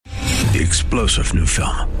the explosive new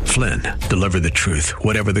film, Flynn, Deliver the Truth,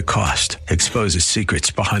 Whatever the Cost, exposes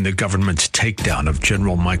secrets behind the government's takedown of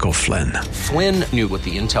General Michael Flynn. Flynn knew what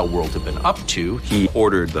the intel world had been up to. He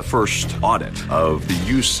ordered the first audit of the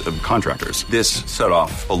use of contractors. This set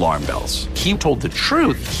off alarm bells. He told the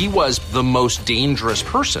truth. He was the most dangerous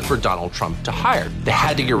person for Donald Trump to hire. They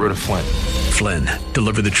had to get rid of Flynn. Flynn,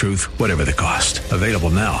 Deliver the Truth, Whatever the Cost. Available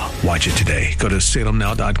now. Watch it today. Go to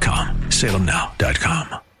salemnow.com.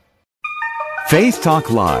 salemnow.com. Faith Talk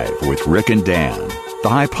Live with Rick and Dan. The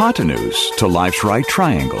hypotenuse to life's right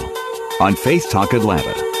triangle on Faith Talk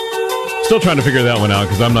Atlanta. Still trying to figure that one out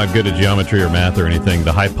because I'm not good at geometry or math or anything.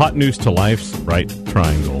 The hypotenuse to life's right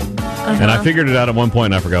triangle. And I figured it out at one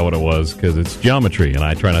point and I forgot what it was because it's geometry and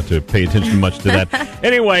I try not to pay attention much to that.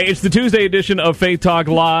 Anyway, it's the Tuesday edition of Faith Talk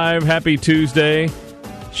Live. Happy Tuesday.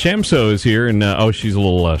 Shamso is here, and she's a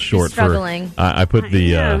little short. Struggling. I put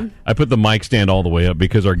the mic stand all the way up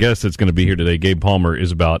because our guest that's going to be here today, Gabe Palmer,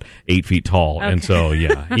 is about 8 feet tall, Okay. and so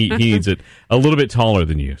he needs it a little bit taller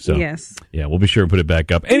than you. So Yes. yeah, we'll be sure to put it back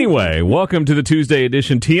up. Anyway, welcome to the Tuesday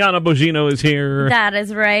edition. Tiana Bogino is here, That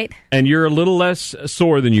is right. and you're a little less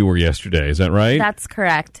sore than you were yesterday. Is that right? That's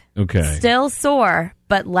correct. Okay. Still sore,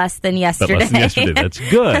 but less than yesterday. But less than yesterday. That's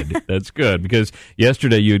good. That's good because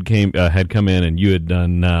yesterday you had come in and you had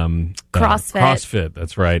done CrossFit. CrossFit.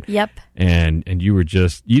 That's right. Yep. And you were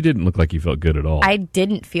you didn't look like you felt good at all. I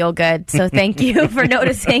didn't feel good, so thank you for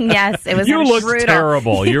noticing. Yes, it was You looked brutal.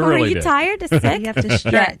 terrible. You Were really you did. tired? Sick? You have to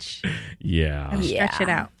stretch. Yeah. Stretch it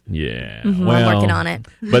out. Yeah. I'm Well, working on it.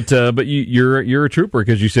 But you're a trooper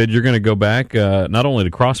because you said you're going to go back not only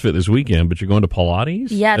to CrossFit this weekend, but you're going to Pilates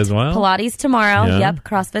Yeah, as well. Pilates tomorrow. Yeah. Yep,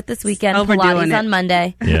 CrossFit this weekend. Overdoing Pilates it. on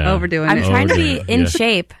Monday. Yeah. Overdoing I'm it. trying to be Overdoing it. in Yeah.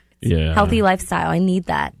 shape. Yeah. Healthy lifestyle. I need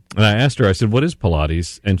that. And I asked her, I said, "What is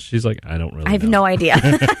Pilates?" And she's like, "I don't really I have know." no idea.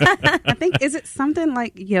 I think, is it something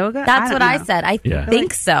like yoga? That's what I know. said. I Yeah.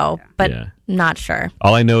 think so, but Yeah. not sure.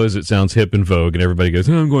 All I know is it sounds hip and vogue, and everybody goes,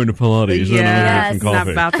 "I'm going to Pilates." and I'm Yeah, gonna it's get some not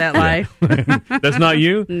coffee." about that life. That's not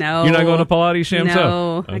you? No. You're not going to Pilates, Shamso?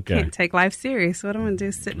 No, I Okay. can't take life serious. What am I going to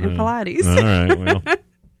do sitting in Pilates? All right, well.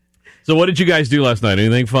 So what did you guys do last night?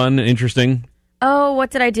 Anything fun, interesting? Oh, what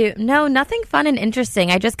did I do? No, nothing fun and interesting.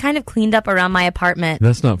 I just kind of cleaned up around my apartment.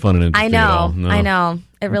 That's not fun and interesting at all. No. I know.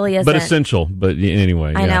 It really isn't. But essential. But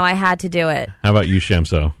anyway. I yeah. know. I had to do it. How about you,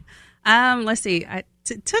 Shamso? Let's see.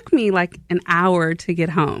 It took me like an hour to get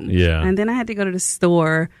home. Yeah. And then I had to go to the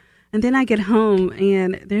store. And then I get home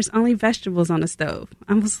and there's only vegetables on the stove.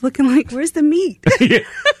 I was looking like, where's the meat?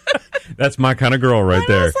 That's my kind of girl right I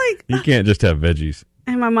there. was like, you can't just have veggies.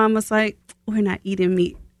 And my mom was like, we're not eating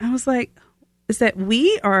meat. I was like, is that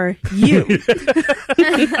we or you?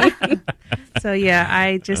 So, yeah,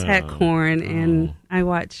 I just had corn and I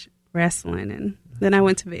watched wrestling and then I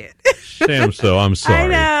went to bed. Shamso, I'm sorry. I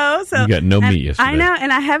know. So You got no meat yesterday. I know.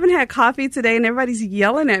 And I haven't had coffee today and everybody's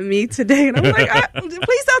yelling at me today. And I'm like,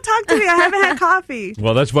 please don't talk to me. I haven't had coffee.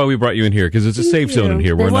 Well, that's why we brought you in here, because it's a safe Thank zone you. in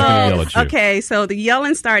here. We're not going to yell at you. Okay, so the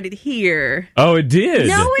yelling started here. Oh, it did?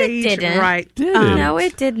 No, it Stage didn't. Right. Did it? No,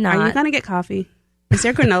 it did not. Are you going to get coffee? Is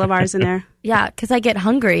there granola bars in there? Yeah, because I get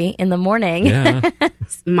hungry in the morning. Yeah.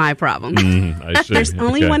 It's my problem. I see. There's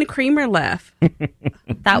only Okay. one creamer left.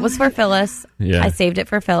 That was for Phyllis. Yeah. I saved it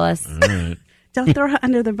for Phyllis. All right. Don't throw her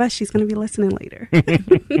under the bus. She's going to be listening later.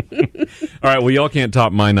 All right, well, y'all can't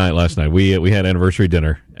top my night last night. We had anniversary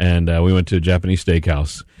dinner, and we went to a Japanese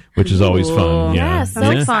steakhouse, which is always fun. Yeah, so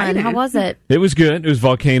Yeah. fun. How was it? It was good. It was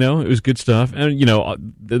Volcano. It was good stuff. And, you know,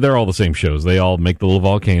 they're all the same shows. They all make the little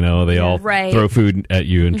volcano. They all Right. throw food at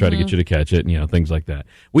you and try to get you to catch it and, you know, things like that.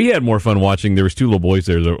 We had more fun watching. There was two little boys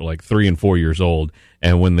there that were like 3 and 4 years old.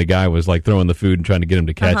 And when the guy was like throwing the food and trying to get him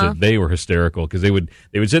to catch it, they were hysterical because they would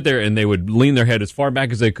sit there and they would lean their head as far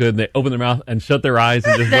back as they could. And they open their mouth and shut their eyes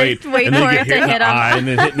and just wait. Wait and then for get it to hit in hit the 'em. eye and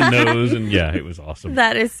then hit in the nose. And yeah, it was awesome.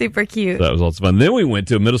 That is super cute. So that was lots of fun. Then we went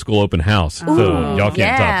to a middle school open house. So y'all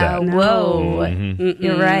can't top that. Whoa. Mm-hmm.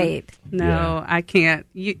 You're right. No, Yeah. I can't.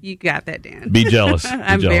 You got that, Dan. Be jealous. Be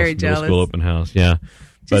I'm jealous. very Middle jealous. school open house, yeah.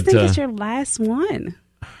 Just think it's your last one.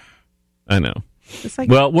 I know. It's like,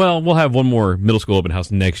 Well, we'll have one more middle school open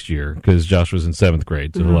house next year because Josh was in 7th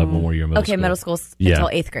grade, so he'll have one more year of middle Okay, school. middle school's Yeah. until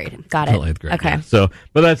 8th grade. Got it. Until 8th grade. Okay. yeah. So,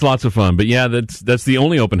 but that's lots of fun. But yeah, that's the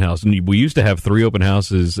only open house, and we used to have 3 open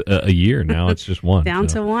houses a year. Now it's just one. down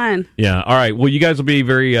so. to one. Yeah. All right. Well, you guys will be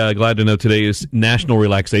very glad to know today is National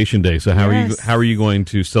Relaxation Day. So how are you going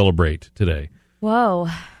to celebrate today? Whoa.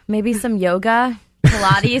 Maybe some yoga,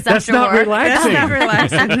 Pilates That's after not work. relaxing. That's not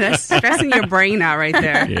relaxing. That's stressing your brain out right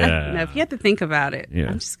there. Yeah. No, if you have to think about it, Yeah.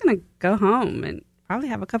 I'm just going to go home and probably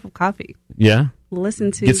have a cup of coffee. Yeah.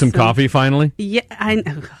 Listen to Get some coffee finally. Yeah, I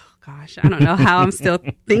know. gosh, I don't know how I'm still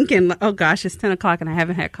thinking, oh gosh, it's 10 o'clock and I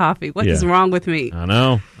haven't had coffee. What is wrong with me? I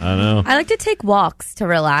know. I like to take walks to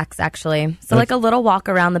relax, actually. So like a little walk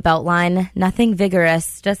around the Beltline, nothing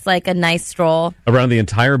vigorous, just like a nice stroll. Around the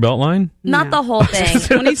entire Beltline? Not the whole thing.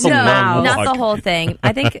 22 No, miles. not the whole thing.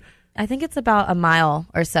 I think it's about a mile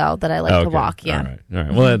or so that I like to walk. Yeah. All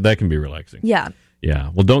right. Well, that can be relaxing. Yeah.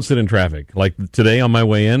 Yeah. Well, don't sit in traffic. Like today on my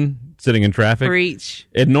way in, sitting in traffic. Preach.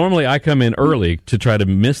 And normally I come in early to try to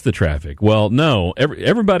miss the traffic. Well, no.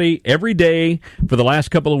 Everybody, every day for the last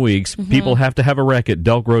couple of weeks, people have to have a wreck at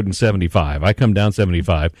Delk Road and 75. I come down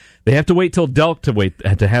 75. They have to wait till Delk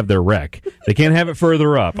to have their wreck. They can't have it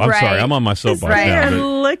further up. I'm sorry. I'm on my soapbox now.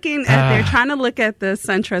 They're trying to look at the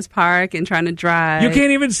SunTrust Park and trying to drive. You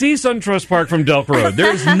can't even see SunTrust Park from Delk Road.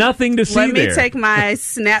 There's nothing to see there. Let me take my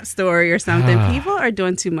Snap story or something. People are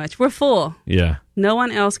doing too much. We're full. Yeah. No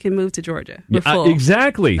one else can move to Georgia. We're full.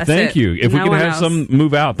 Exactly. Thank you. If we could have some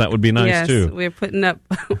move out, that would be nice too. We're putting up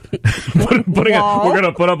we're going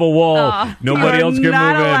to put up a wall. Nobody else can move in.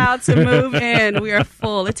 Not allowed to move in. We are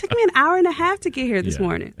full. It took me an hour and a half to get here this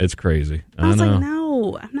morning. It's crazy. I was like,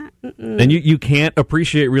 no, I'm not. And you can't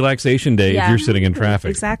appreciate relaxation day if you're sitting in traffic.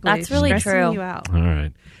 Exactly. That's really true. You out. All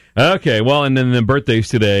right. Okay, well, and then the birthdays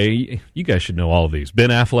today, you guys should know all of these. Ben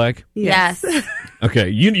Affleck? Yes. Okay,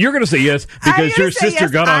 you're going to say yes because your sister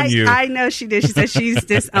got on you. I know she did. She said she's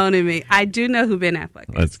disowning me. I do know who Ben Affleck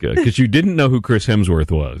is. That's good, because you didn't know who Chris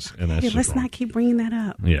Hemsworth was. And that's let's not keep bringing that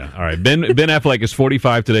up. Yeah, all right. Ben Affleck is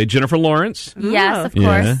 45 today. Jennifer Lawrence? Yes, of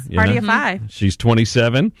course. Party of 5. She's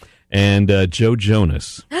 27. And Joe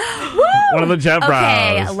Jonas. One of the Jeff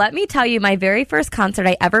Okay, let me tell you, my very first concert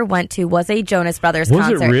I ever went to was a Jonas Brothers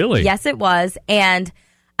concert. Was it really? Yes, it was. And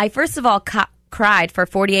I first of all cried for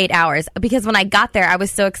 48 hours because when I got there, I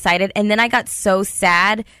was so excited. And then I got so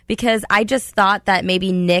sad because I just thought that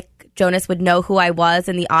maybe Nick Jonas would know who I was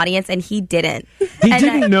in the audience, and he didn't. He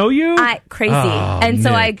didn't know you? Crazy. Oh, and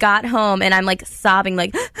so Nick. I got home, and I'm like sobbing,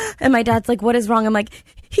 like, and my dad's like, what is wrong? I'm like,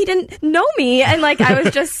 he didn't know me. And like, I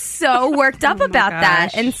was just so worked up about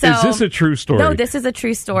that. And so, is this a true story? No, this is a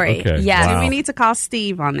true story. Okay. Yes. Wow. We need to call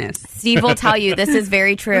Steve on this. Steve will tell you this is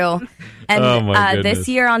very true. And this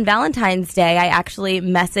year on Valentine's Day, I actually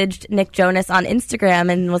messaged Nick Jonas on Instagram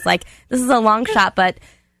and was like, this is a long shot, but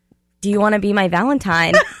do you want to be my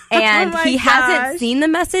Valentine? And he hasn't seen the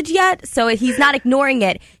message yet, so he's not ignoring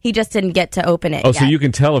it. He just didn't get to open it yet. So you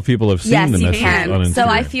can tell if people have seen the message on Instagram. So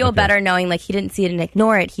I feel better knowing like he didn't see it and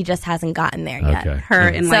ignore it. He just hasn't gotten there yet. Her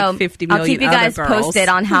and like 50 million I'll keep you guys other girls. posted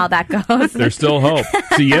on how that goes. There's still hope.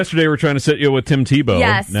 See, yesterday we were trying to set you up with Tim Tebow.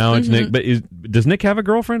 Yes. Now it's Nick. But does Nick have a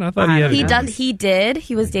girlfriend? I thought he had. He does. He did.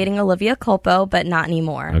 He was dating Olivia Culpo, but not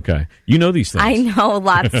anymore. Okay. You know these things. I know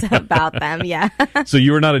lots about them. Yeah. So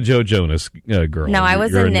you were not a Joe Jonas girl. No, I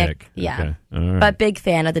was You're a Nick. Yeah. Okay. All right. But big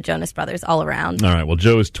fan of the Jonas Brothers all around. All right. Well,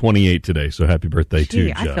 Joe is 28 today, so happy birthday to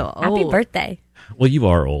Joe. I feel old. Happy birthday. Well, you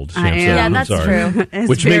are old, Sam. I am. So Yeah, I'm that's sorry. true. It's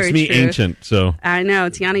Which makes very me true. ancient. So I know,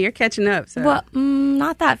 Tiana, you're catching up. So. Well,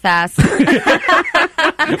 not that fast.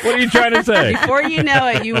 what are you trying to say? Before you know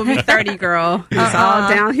it, you will be 30, girl. It's all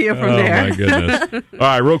downhill from there. Oh, my goodness. All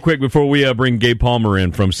right, real quick, before we bring Gabe Palmer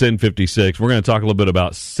in from Sin 56, we're going to talk a little bit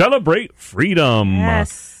about Celebrate Freedom.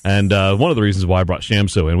 Yes. And one of the reasons why I brought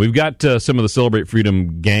Shamso in, we've got some of the Celebrate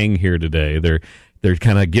Freedom gang here today. They're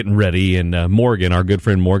kind of getting ready, and Morgan, our good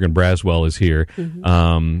friend Morgan Braswell, is here.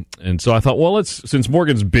 And so I thought, well, since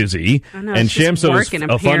Morgan's busy and Shamso is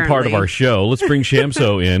a fun part of our show, let's bring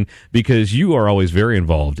Shamso in because you are always very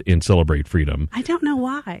involved in Celebrate Freedom. I don't know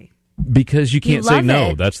why. Because you can't say love no.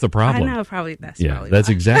 it. That's the problem. I know, probably that's that's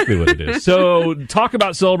why. exactly what it is. So talk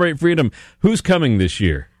about Celebrate Freedom. Who's coming this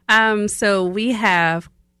year? So we have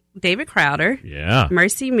David Crowder. Yeah.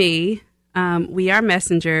 Mercy Me. We Are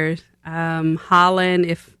Messengers. Holland,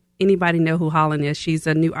 if anybody know who Holland is, she's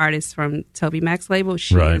a new artist from Toby Mac's label.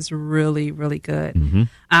 She is really, really good.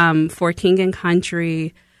 For King and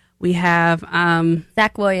Country, we have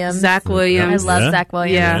Zach Williams. Zach Williams. I love Zach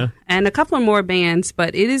Williams. Yeah. And a couple of more bands,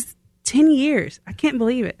 but it is 10 years. I can't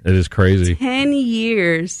believe it. It is crazy. 10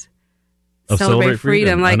 years Of Celebrate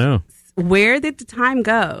Freedom. Like, I know. where did the time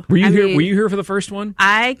go? Were you here for the first one?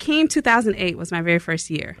 I came 2008 was my very first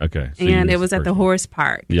year. Okay. So And it was at the Horse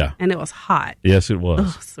Park. Yeah. And it was hot. Yes, it was. It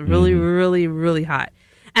was really, really, really hot.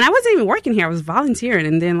 And I wasn't even working here. I was volunteering.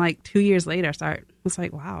 And then like 2 years later, I was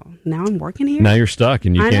like, wow, now I'm working here? Now you're stuck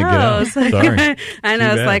and you can't get out. It's like, Sorry. I know.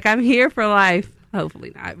 Too It's bad. like I'm here for life.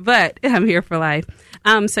 Hopefully not. But I'm here for life.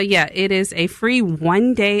 So yeah, it is a free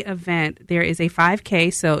one-day event. There is a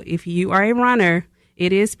 5K. So if you are a runner,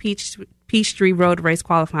 it is Peachtree Road Race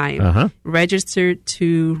qualifying. Registered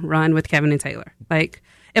to run with Kevin and Taylor. Like,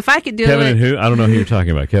 If I could do Kevin it. And who? I don't know who you're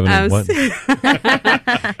talking about. Kevin and what?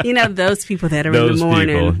 Those people that are those in the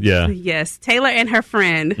morning. People, yeah. Yes. Taylor and her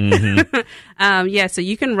friend. Mm-hmm. So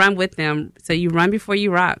you can run with them. So you run before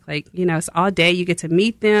you rock. It's all day. You get to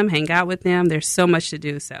meet them, hang out with them. There's so much to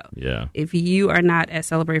do. So if you are not at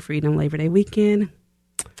Celebrate Freedom Labor Day weekend,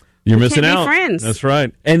 you're missing out. Friends. That's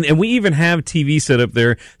right. And we even have TV set up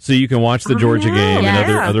there so you can watch the Georgia game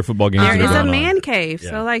and other football games. There is a man on. cave.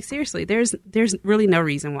 Yeah. So seriously, there's really no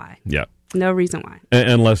reason why. Yeah. No reason why.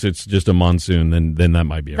 Unless it's just a monsoon, then that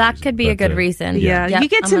might be a that reason. could be a good reason. Yeah. Yep, you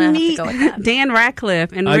get to meet Dan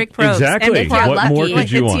Ratcliffe and Rick Probst. Exactly. And what more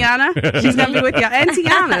could you want? Tiana. She's going to be with you. And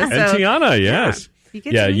Tiana. And Tiana, yes.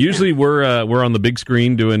 Yeah, usually we're on the big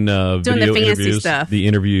screen doing video the fancy interviews, stuff. the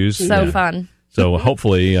interviews. So fun. So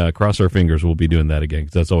hopefully, cross our fingers, we'll be doing that again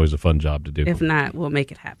because that's always a fun job to do. If not, we'll make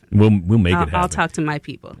it happen. We'll make it happen. I'll talk to my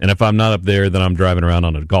people. And if I'm not up there, then I'm driving around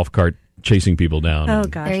on a golf cart chasing people down. Oh,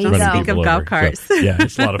 gosh. There you go. Speak of golf carts. So,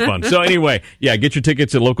 it's a lot of fun. So anyway, get your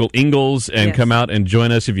tickets at local Ingalls and come out and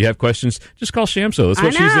join us. If you have questions, just call Shamso. That's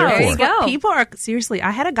what she's there for. There you go. People are, seriously,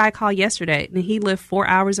 I had a guy call yesterday, and he lived 4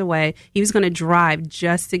 hours away. He was going to drive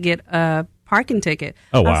just to get a parking ticket.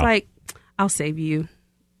 Oh, wow. I was like, I'll save you.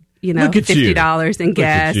 $50 in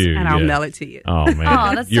gas, and I'll mail it to you. Oh,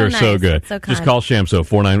 man. That's You're so so nice. good. That's so kind. Just call Shamso,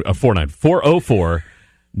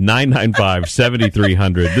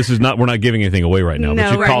 404-995-7300. This is not, we're not giving anything away right now, No,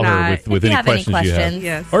 but you we're call not. her with any questions you have.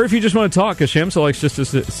 Yes. Or if you just want to talk, because Shamso likes just to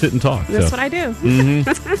sit and talk. That's what I do. All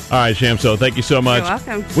right, Shamso, thank you so much.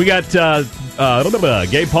 You're welcome. We got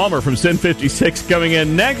Gabe Palmer from Sin 56 coming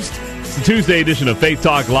in next. It's the Tuesday edition of Faith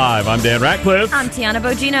Talk Live. I'm Dan Ratcliffe. I'm Tiana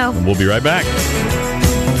Bogino. And we'll be right back.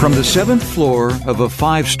 From the 7th floor of a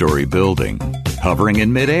 5-story building, hovering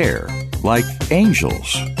in midair, like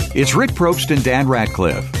angels, it's Rick Probst and Dan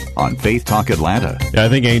Ratcliffe on Faith Talk Atlanta. Yeah, I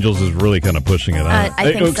think Angels is really kind of pushing it out.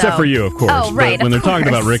 I think Except for you, of course. Oh, right, But when they're of talking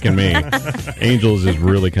course. about Rick and me, Angels is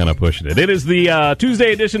really kind of pushing it. It is the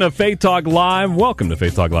Tuesday edition of Faith Talk Live. Welcome to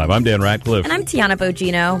Faith Talk Live. I'm Dan Ratcliffe. And I'm Tiana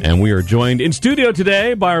Bogino. And we are joined in studio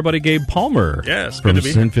today by our buddy Gabe Palmer. Yes, from good to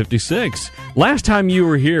be Sin 56. Last time you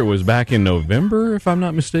were here was back in November, if I'm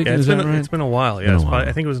not mistaken. Yeah, is that right? It's been a while. Yeah,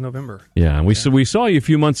 I think it was November. Yeah, and we saw you a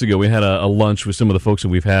few months ago. We had a lunch with some of the folks that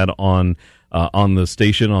we've had on the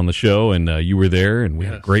station, on the show, and you were there, and we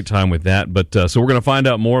had a great time with that. But so we're going to find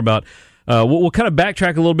out more about. We'll kind of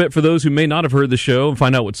backtrack a little bit for those who may not have heard the show and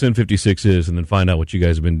find out what Sin 56 is, and then find out what you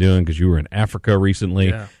guys have been doing because you were in Africa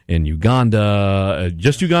recently, in Uganda,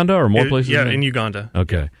 just Uganda or more places. Yeah, in Uganda.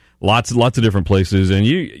 Okay. Lots of different places, and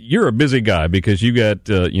you're a busy guy because you got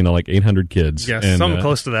like 800 kids. Yes, and, something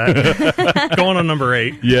close to that. Going on number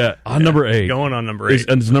 8. Yeah, number 8. Going on number 8.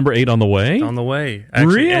 Is number 8 on the way? It's on the way.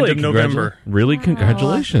 Actually, really? End of November. Really?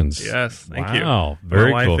 Congratulations. Yes, thank you. Wow,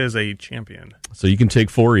 very My cool. wife is a champion. So you can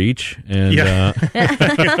take 4 each. And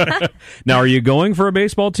now, are you going for a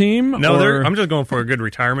baseball team? No, or? I'm just going for a good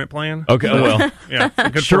retirement plan. Okay, well, yeah,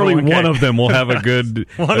 good surely 401k. one of them will have a good.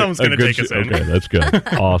 One of them's going to take us in. Okay, that's good.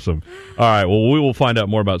 Awesome. All right, well, we will find out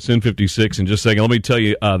more about Sin 56 in just a second. Let me tell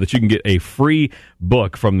you that you can get a free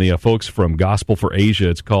book from the folks from Gospel for Asia.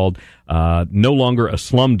 It's called No Longer a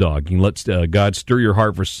Slumdog. You can let God stir your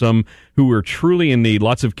heart for some who are truly in need.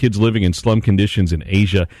 Lots of kids living in slum conditions in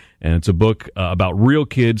Asia. And it's a book about real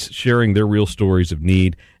kids sharing their real stories of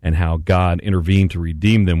need and how God intervened to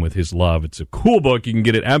redeem them with his love. It's a cool book. You can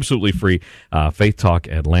get it absolutely free.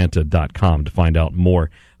 faithtalkatlanta.com to find out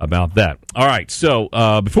more about that. All right, so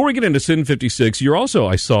before we get into Sin 56, you're also,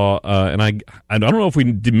 I saw, and I don't know if we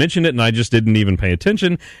did mention it, and I just didn't even pay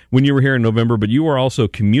attention when you were here in November, but you are also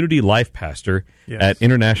community life pastor at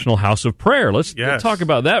International House of Prayer. Let's talk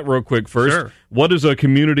about that real quick first. Sure. What is a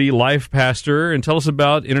community life pastor? And tell us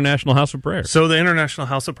about International House of Prayer. So the International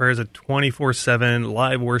House of Prayer is a 24/7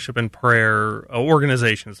 live worship and prayer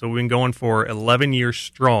organization. So we've been going for 11 years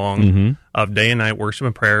strong of day and night worship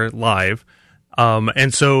and prayer live.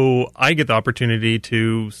 And so I get the opportunity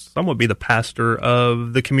to somewhat be the pastor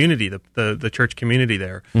of the community, the church community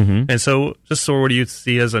there. And so just sort of what you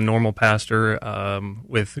see as a normal pastor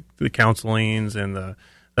with the counselings and the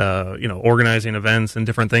organizing events and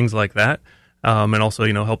different things like that. And also,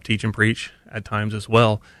 help teach and preach at times as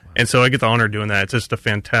well. And so I get the honor of doing that. It's just a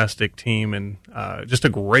fantastic team and just a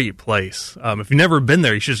great place. If you've never been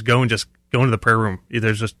there, you should just go into the prayer room.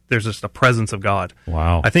 There's just a presence of God.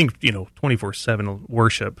 Wow. I think 24/7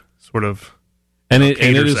 worship sort of. And it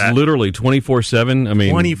is that. literally 24/7. I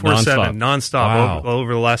mean, 24/7 nonstop wow.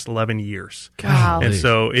 over the last 11 years. Wow. And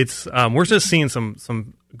so it's we're just seeing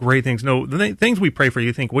some great things. No, the things we pray for,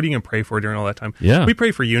 you think, what are you going to pray for during all that time? Yeah. We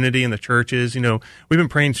pray for unity in the churches. We've been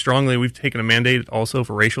praying strongly. We've taken a mandate also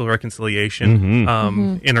for racial reconciliation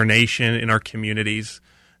in our nation, in our communities.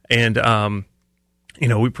 And,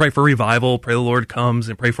 we pray for revival, pray the Lord comes,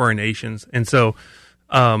 and pray for our nations. And so,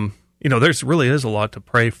 there's really is a lot to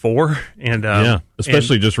pray for. And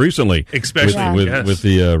especially just recently. Especially with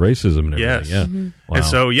the racism and everything. Yes. Yeah. Wow. And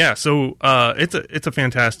so, it's a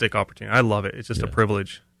fantastic opportunity. I love it. It's just a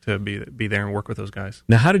privilege to be there and work with those guys.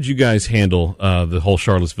 Now, how did you guys handle the whole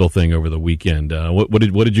Charlottesville thing over the weekend? What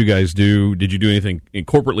did you guys do? Did you do anything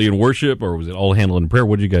corporately in worship, or was it all handled in prayer?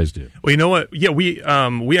 What did you guys do? Well, you know what? Yeah, we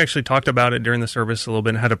actually talked about it during the service a little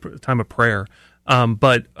bit and had a time of prayer.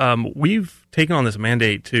 But we've taken on this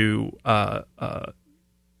mandate to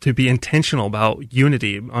be intentional about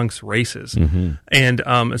unity amongst races. And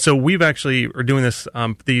so we've actually are doing this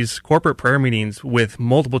these corporate prayer meetings with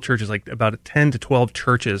multiple churches, like about 10 to 12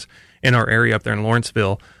 churches in our area up there in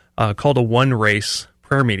Lawrenceville, called a One Race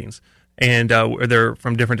prayer meetings. And they're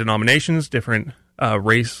from different denominations, different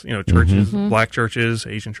race, churches, black churches,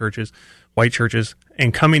 Asian churches, white churches,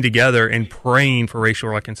 and coming together and praying for racial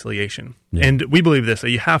reconciliation. Yeah. And we believe this, that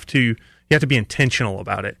you have to be intentional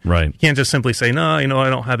about it. Right. You can't just simply say, no, I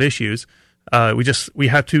don't have issues. We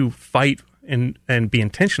have to fight and be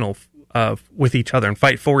intentional with each other and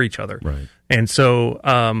fight for each other. Right. And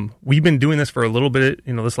so we've been doing this for a little bit,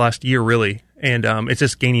 this last year really, and it's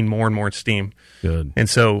just gaining more and more steam. Good. And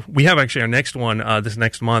so we have actually our next one this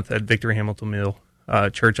next month at Victory Hamilton Mill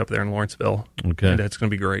Church up there in Lawrenceville. Okay. And it's going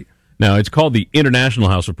to be great. Now, it's called the International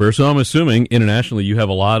House of Prayer, so I'm assuming internationally you have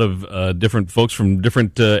a lot of different folks from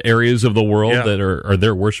different areas of the world that are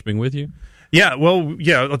there worshiping with you? Yeah, well,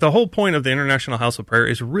 the whole point of the International House of Prayer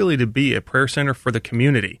is really to be a prayer center for the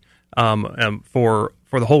community, for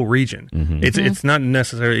the whole region. It's not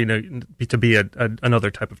necessarily to be another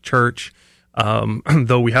type of church,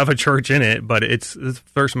 though we have a church in it, but its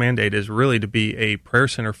first mandate is really to be a prayer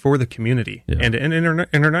center for the community and an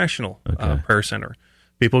international prayer center.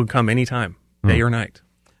 People can come anytime, day or night.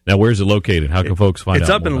 Now, where's it located? How can folks find out? It's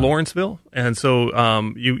up in Lawrenceville, and so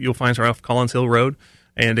you'll find us off Collins Hill Road.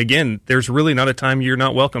 And again, there's really not a time you're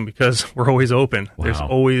not welcome because we're always open. Wow. There's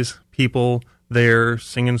always people there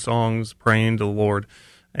singing songs, praying to the Lord,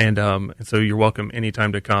 and so you're welcome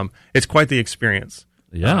anytime to come. It's quite the experience.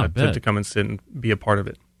 Yeah, I bet. To come and sit and be a part of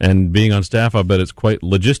it. And being on staff, I bet it's quite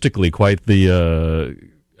logistically quite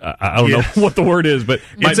the. I don't know what the word is, but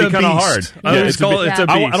it might be kind of hard. It's a beast. I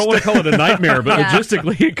don't want to call it a nightmare, but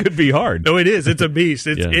logistically it could be hard. No, it is. It's a beast.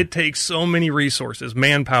 It takes so many resources,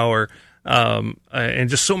 manpower, and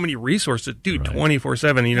just so many resources. Dude,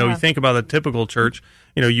 24/7. You think about a typical church.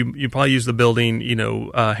 You probably use the building.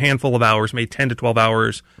 A handful of hours, maybe 10 to 12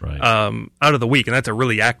 hours out of the week, and that's a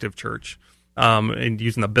really active church. And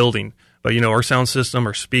using the building. But, our sound system,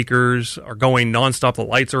 our speakers are going nonstop. The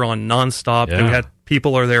lights are on nonstop. Yeah.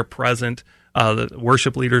 People are there present. The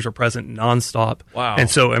worship leaders are present nonstop. Wow.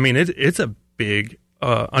 And so, it's a big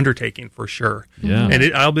undertaking for sure. Yeah.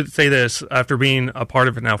 And I'll say this, after being a part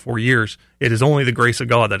of it now 4 years, it is only the grace of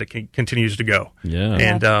God that it continues to go. Yeah.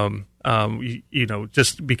 And,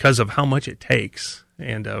 just because of how much it takes.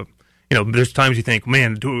 And, there's times you think,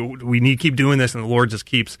 man, do we need to keep doing this? And the Lord just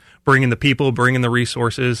keeps bringing the people, bringing the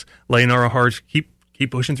resources, laying on our hearts, keep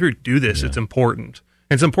pushing through. Do this. Yeah. It's important.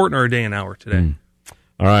 And it's important in our day and hour today.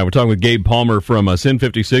 All right, we're talking with Gabe Palmer from Sin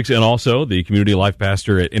 56 and also the Community Life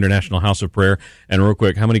Pastor at International House of Prayer. And real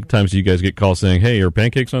quick, how many times do you guys get calls saying, hey, are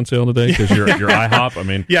pancakes on sale today? Because you're IHOP. I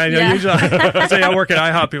mean, yeah, I know. Yeah. Usually, I say I work at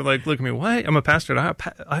IHOP. People look at me, what? I'm a pastor at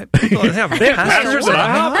IHOP. People have pastors at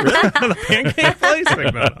IHOP? The pancake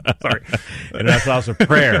place? No, sorry. International House of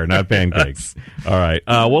Prayer, not pancakes. All right.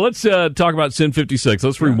 Well, let's talk about Sin 56.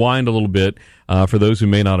 Let's rewind a little bit for those who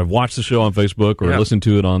may not have watched the show on Facebook or listened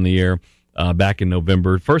to it on the air. Back in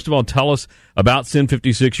November. First of all, tell us about Sin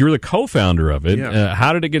 56. You're the co-founder of it. Yeah.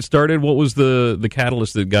 How did it get started? What was the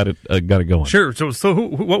catalyst that got it going? Sure. So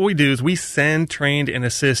what we do is we send, trained, and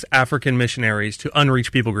assist African missionaries to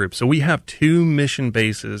unreached people groups. So we have 2 mission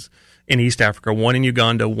bases in East Africa, one in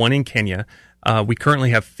Uganda, one in Kenya. We currently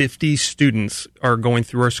have 50 students are going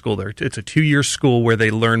through our school there. It's a 2-year school where they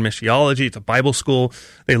learn missiology. It's a Bible school.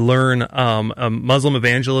 They learn Muslim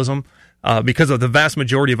evangelism. Because of the vast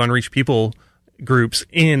majority of unreached people groups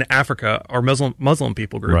in Africa are Muslim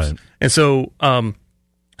people groups. Right. And so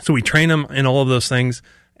we train them in all of those things.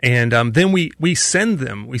 And then we send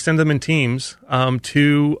them in teams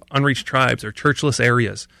to unreached tribes or churchless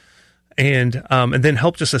areas. And then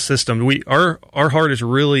help just assist them. Our heart is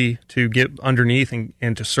really to get underneath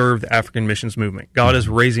and to serve the African missions movement. God is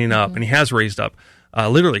raising up, and He has raised up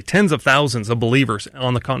literally tens of thousands of believers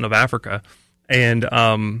on the continent of Africa. And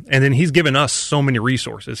then he's given us so many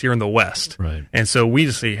resources here in the West. Right. And so we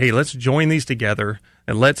just say, hey, let's join these together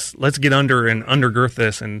and let's get under and undergirth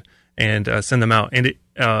this and send them out. And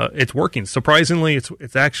it's working. Surprisingly,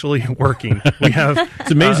 it's actually working. We have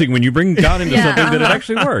it's amazing when you bring God into something that it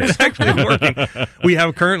actually works. It's actually working. We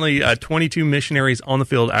have currently 22 missionaries on the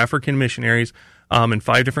field, African missionaries in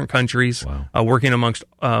 5 different countries, working amongst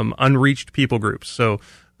unreached people groups. So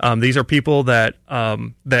these are people that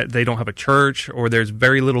they don't have a church, or there's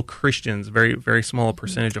very little Christians, very very small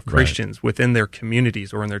percentage of Christians within their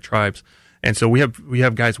communities or in their tribes. And so we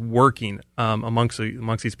have guys working amongst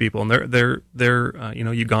these people, and they're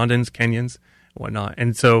Ugandans, Kenyans, whatnot.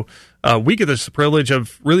 And so we get this privilege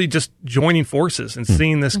of really just joining forces and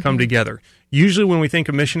seeing this come together. Usually, when we think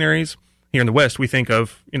of missionaries here in the West, we think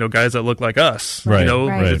of guys that look like us. Right.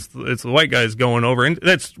 It's the white guys going over, and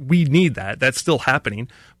we need that. That's still happening.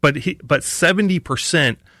 But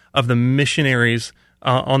 70% of the missionaries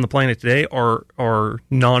on the planet today are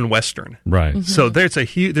non-Western. Right. Mm-hmm. So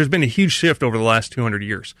there's been a huge shift over the last 200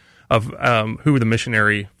 years of who the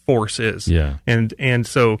missionary force is. Yeah. And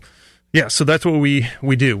so so that's what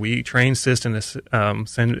we do. We train, assist, and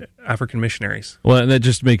send African missionaries. Well, and that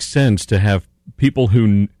just makes sense to have people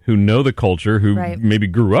who know the culture, who maybe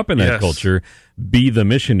grew up in that culture, be the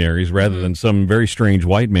missionaries rather than some very strange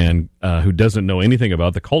white man who doesn't know anything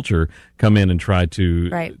about the culture come in and try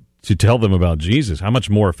to tell them about Jesus. How much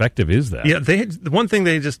more effective is that? Yeah, the one thing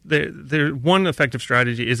their one effective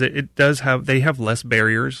strategy is that they have less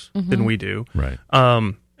barriers than we do. Right.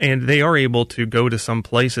 And they are able to go to some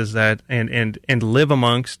places that and live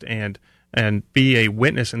amongst and be a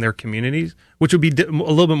witness in their communities, which would be a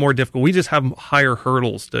little bit more difficult. We just have higher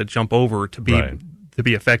hurdles to jump over to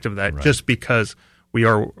be effective at that, just because we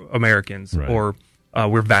are Americans or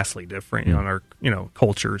we're vastly different on our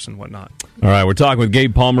cultures and whatnot. All right, we're talking with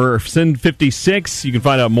Gabe Palmer of Sin 56. You can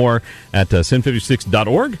find out more at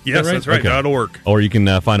sin56.org. Yes, that's right, okay. .org. Or you can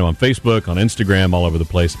find them on Facebook, on Instagram, all over the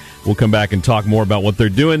place. We'll come back and talk more about what they're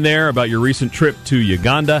doing there, about your recent trip to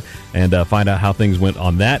Uganda, and find out how things went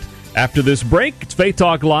on that. After this break, it's Faith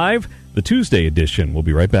Talk Live, the Tuesday edition. We'll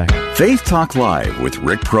be right back. Faith Talk Live with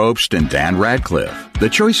Rick Probst and Dan Radcliffe. The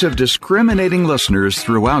choice of discriminating listeners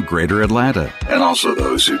throughout Greater Atlanta. And also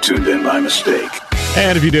those who tuned in by mistake.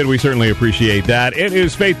 And if you did, we certainly appreciate that. It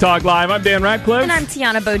is Faith Talk Live. I'm Dan Radcliffe. And I'm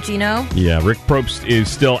Tiana Bogino. Yeah, Rick Probst is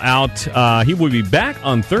still out. He will be back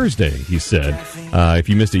on Thursday, he said. If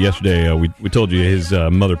you missed it yesterday, we told you his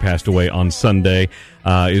mother passed away on Sunday.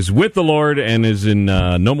 Is with the Lord and is in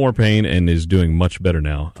no more pain and is doing much better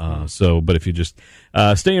now. But if you just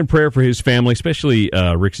stay in prayer for his family, especially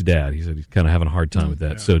Rick's dad. He said he's kind of having a hard time with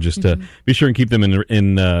that. So just be sure and keep them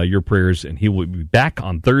in your prayers, and he will be back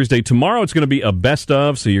on Thursday. Tomorrow it's going to be a best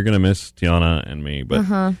of, so you're going to miss Tiana and me,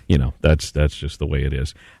 but that's just the way it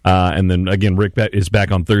is. And then again, Rick is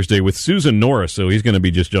back on Thursday with Susan Norris, so he's going to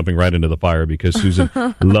be just jumping right into the fire because Susan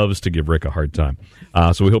loves to give Rick a hard time.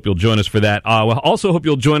 So we hope you'll join us for that. We'll also hope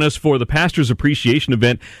you'll join us for the Pastor's Appreciation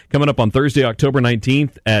event coming up on Thursday, October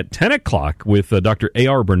 19th at 10 o'clock with Dr.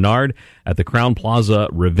 A.R. Bernard at the Crown Plaza,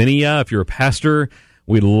 Ravinia. If you're a pastor,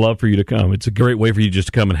 we'd love for you to come. It's a great way for you just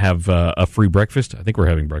to come and have a free breakfast. I think we're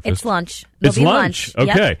having breakfast. It's lunch. It's lunch.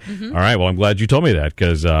 Okay. Yep. All right. Well, I'm glad you told me that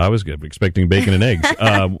because I was expecting bacon and eggs.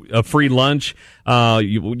 A free lunch.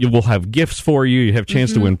 You will have gifts for you. You have a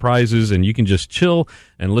chance to win prizes, and you can just chill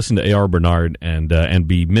and listen to A.R. Bernard and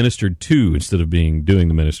be ministered to instead of doing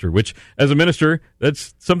the minister, which, as a minister,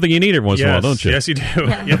 that's something you need every once in a while, don't you? Yes, you do.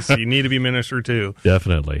 Yeah. Yes, you need to be ministered to.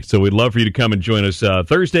 Definitely. So we'd love for you to come and join us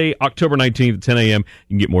Thursday, October 19th at 10 a.m.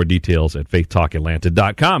 You can get more details at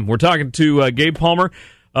faithtalkatlanta.com. We're talking to Gabe Palmer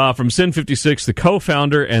from Sin 56, the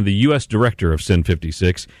co-founder and the U.S. director of Sin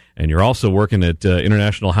 56, and you're also working at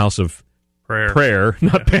International House of Prayer,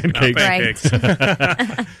 not Pancakes. Not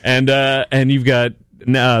Pancakes. And you've got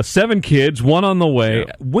 7 kids, 1 on the way.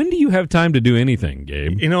 Yeah. When do you have time to do anything,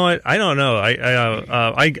 Gabe? You know what? I don't know.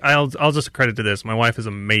 I'll just credit to this. My wife is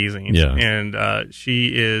amazing, and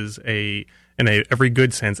she is in every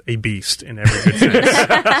good sense, a beast in every good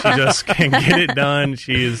sense. She just can get it done.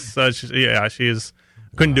 She is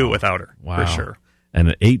couldn't do it without her, for sure. And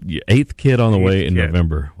an eighth kid on the way in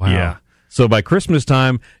November. Wow. Yeah. So by Christmas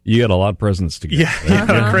time, you got a lot of presents to get.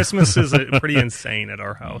 Yeah. Christmas is pretty insane at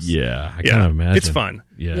our house. Yeah, I can't imagine. It's fun.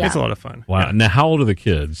 Yeah. It's a lot of fun. Wow. Yeah. Now, how old are the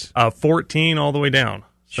kids? 14 all the way down.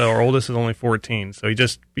 So our oldest is only 14. So he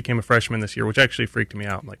just became a freshman this year, which actually freaked me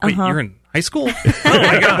out. I'm like, wait, you're in high school? Oh,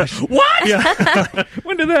 my gosh. What? Yeah.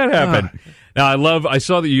 When did that happen? Now, I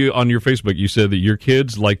saw that you, on your Facebook, you said that your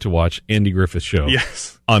kids like to watch Andy Griffith's show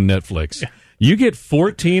on Netflix. Yeah. You get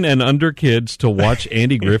 14 and under kids to watch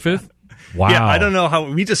Andy Griffith? Wow. Yeah, I don't know how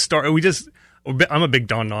we just start. I'm a big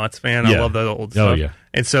Don Knotts fan. I love the old stuff. Oh, yeah.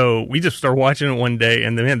 And so we just started watching it one day,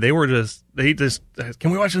 and man, they just,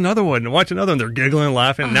 can we watch another one? And watch another one. They're giggling and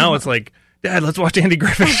laughing. And now it's like, Dad, let's watch Andy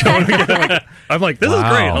Griffith show. I'm like, this is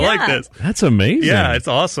great. I like this. That's amazing. Yeah, it's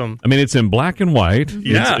awesome. I mean, it's in black and white.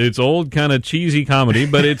 Yeah. It's old kind of cheesy comedy,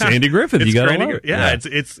 but it's Andy Griffith. You got to love it. Yeah,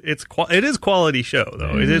 it is quality show,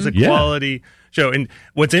 though. It is a quality show. And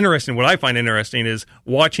what I find interesting is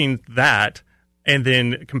watching that and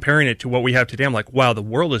then comparing it to what we have today. I'm like, wow, the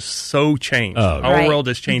world is so changed. Our world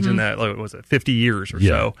has changed in that, like, what was it, 50 years or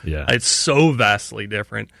so? Yeah. It's so vastly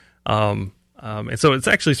different. And so it's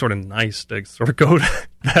actually sort of nice to sort of go to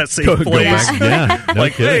that same place. Go back. Yeah, no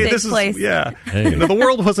like, kidding. hey, this is, Hey. You know, the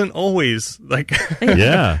world wasn't always like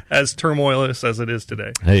as turmoilous as it is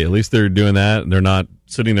today. Hey, at least they're doing that. They're not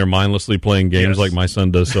sitting there mindlessly playing games like my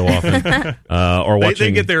son does so often. Or watching.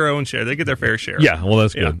 They get their own share. They get their fair share. Yeah, well,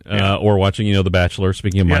 that's good. Or watching, The Bachelor,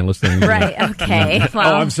 speaking of mindless things. Right, okay.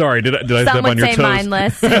 Well, I'm sorry. Did I step on your toes? Some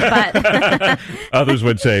would say mindless, but... Others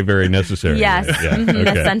would say very necessary. Yes,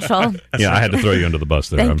 essential. Yeah, I had to throw you under the bus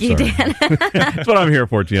there. Thank you, Dan. That's what I'm here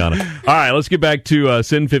for, Tiana. All right, let's get back to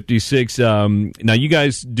Sin 56. Now, you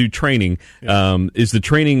guys do training. Is the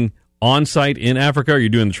training on-site in Africa? Are you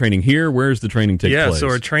doing the training here? Where's the training take place? Yeah, so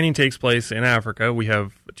our training takes place in Africa. We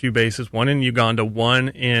have 2 bases, one in Uganda, one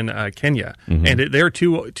in Kenya. And they're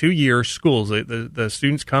 2-year schools. The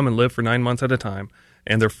students come and live for 9 months at a time,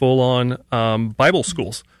 and they're full-on Bible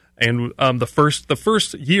schools. And the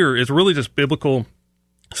first year is really just biblical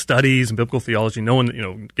studies and biblical theology,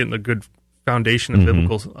 getting a good foundation of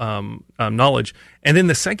biblical knowledge. And then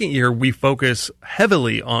the second year, we focus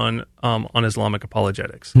heavily on Islamic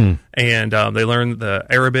apologetics. And they learn the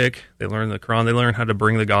Arabic, they learn the Quran, they learn how to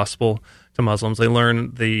bring the gospel to Muslims, they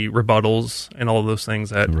learn the rebuttals and all of those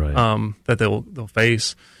things that that they'll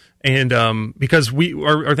face. And because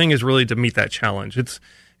our thing is really to meet that challenge.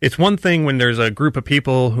 It's one thing when there's a group of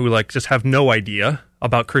people who like just have no idea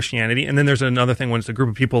about Christianity, and then there's another thing when it's a group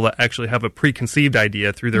of people that actually have a preconceived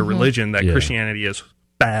idea through their religion that Christianity is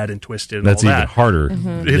bad and twisted. And that's all even that. harder.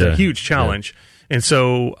 It's a huge challenge, and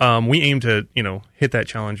so we aim to hit that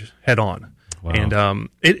challenge head on. Wow. And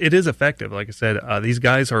it is effective. Like I said, these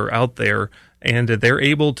guys are out there, and they're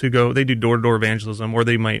able to go. They do door-to-door evangelism, or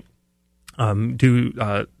they might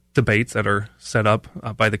do debates that are set up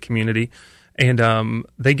by the community. And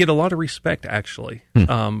they get a lot of respect, actually,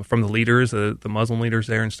 from the leaders, the Muslim leaders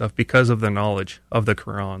there and stuff, because of the knowledge of the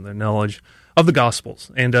Quran, the knowledge of the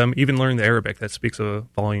Gospels, and even learning the Arabic. That speaks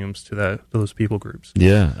volumes to those people groups.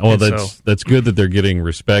 Yeah, well, that's good that they're getting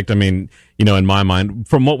respect. I mean, in my mind,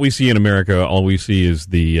 from what we see in America, all we see is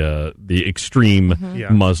the extreme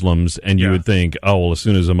Muslims, and you would think, oh, well, as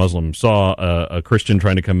soon as a Muslim saw a Christian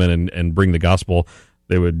trying to come in and bring the gospel,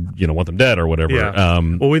 they would, want them dead or whatever. Yeah.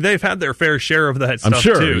 Well, they've had their fair share of that stuff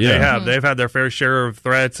too. Yeah. They have. They've had their fair share of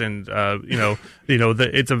threats, and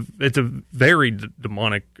it's a very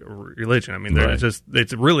demonic religion. I mean,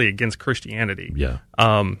 it's really against Christianity. Yeah.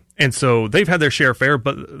 And so they've had their share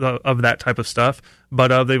of that type of stuff,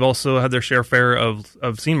 but they've also had their share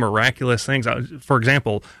of seeing miraculous things. For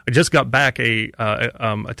example, I just got back a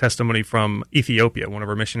testimony from Ethiopia, one of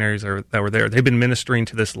our missionaries that were there. They've been ministering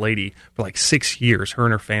to this lady for like 6 years, her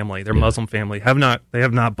and her family, their Muslim family, have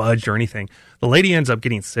not budged or anything. The lady ends up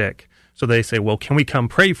getting sick. So they say, well, can we come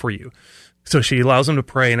pray for you? So she allows them to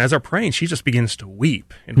pray, and as they're praying, she just begins to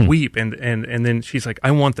weep and weep, and then she's like, I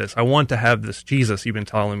want this. I want to have this Jesus you've been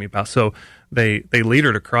telling me about. So they lead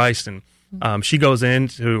her to Christ, and she goes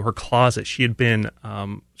into her closet. She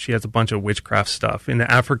has a bunch of witchcraft stuff. In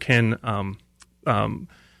the African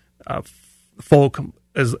folk,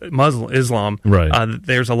 as Islam,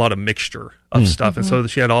 there's a lot of mixture of stuff, and so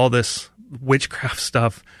she had all this witchcraft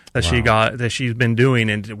stuff that she's been doing,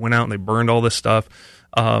 and went out and they burned all this stuff.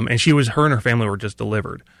 And her and her family were just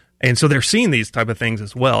delivered. And so they're seeing these type of things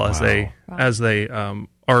as well as they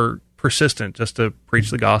are persistent just to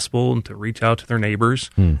preach the gospel and to reach out to their neighbors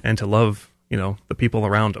and to love, the people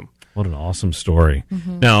around them. What an awesome story.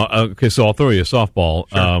 Now, okay, so I'll throw you a softball.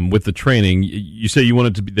 Sure. With the training, you say you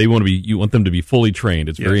want them to be fully trained.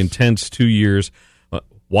 It's very intense, 2 years.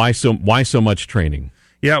 Why so much training?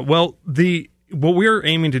 Yeah, well, what we're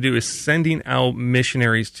aiming to do is sending out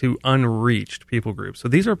missionaries to unreached people groups. So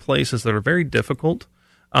these are places that are very difficult,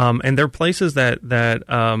 and they're places that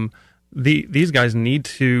these guys need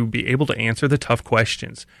to be able to answer the tough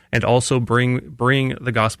questions and also bring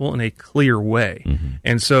the gospel in a clear way.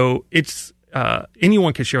 And so it's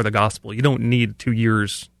anyone can share the gospel. You don't need 2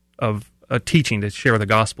 years of teaching to share the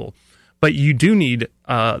gospel, but you do need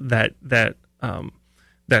that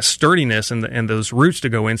that sturdiness and those roots to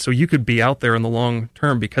go in, so you could be out there in the long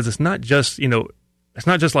term, because it's not just, it's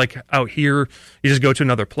not just like out here, you just go to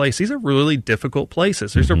another place. These are really difficult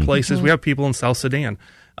places. These are places, we have people in South Sudan.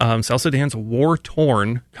 South Sudan's a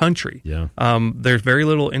war-torn country. Yeah. There's very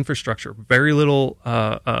little infrastructure, very little,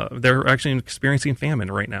 they're actually experiencing famine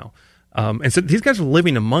right now. And so these guys are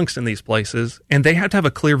living amongst in these places, and they have to have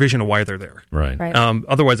a clear vision of why they're there. Right.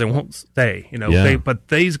 Otherwise, they won't stay. But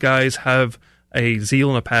these guys have a zeal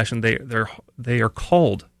and a passion. They are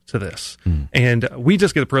called to this, and we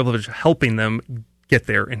just get the privilege of helping them get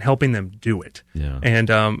there and helping them do it. Yeah.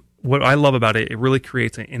 And what I love about it really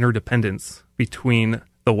creates an interdependence between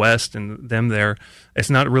the West and them there.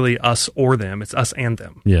 It's not really us or them, it's us and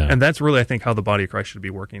them. Yeah. And that's really, I think, how the body of Christ should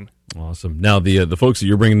be working. Awesome. Now, the folks that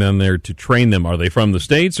you're bringing them there to train them, are they from the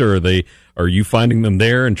States, or are you finding them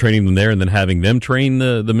there and training them there and then having them train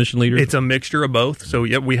the mission leaders? It's a mixture of both. So,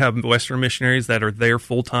 we have Western missionaries that are there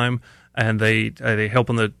full-time, and they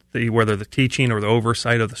help in whether the teaching or the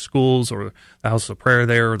oversight of the schools or the house of prayer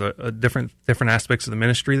there, or the different aspects of the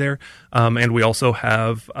ministry there. And we also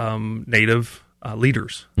have native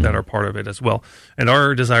leaders that are part of it as well. And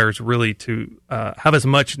our desire is really to have as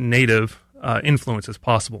much native influence as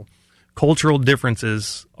possible. Cultural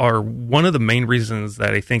differences are one of the main reasons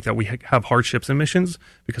that I think that we have hardships in missions,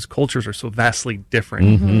 because cultures are so vastly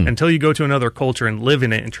different. Until you go to another culture and live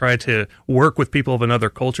in it and try to work with people of another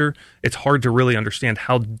culture, it's hard to really understand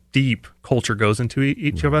how deep culture goes into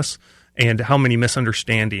each of us, and how many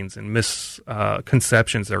misunderstandings and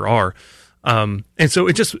misconceptions there are. And so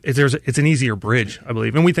it's an easier bridge, I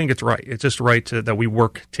believe, and we think it's right. It's just right that we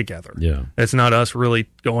work together. Yeah, it's not us really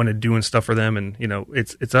going and doing stuff for them, and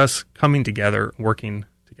it's us coming together, working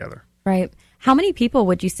together. Right. How many people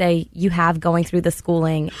would you say you have going through the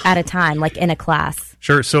schooling at a time, like in a class?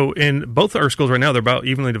 Sure. So in both our schools right now, they're about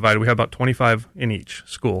evenly divided. We have about 25 in each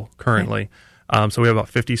school currently. Okay. So we have about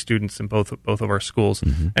 50 students in both of our schools,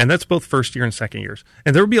 and that's both first year and second years.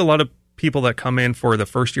 And there will be a lot of people that come in for the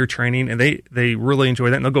first year training, and they really enjoy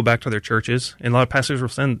that, and they'll go back to their churches. And a lot of pastors will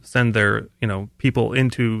send their people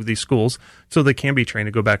into these schools so they can be trained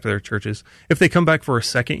to go back to their churches. If they come back for a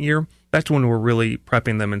second year, that's when we're really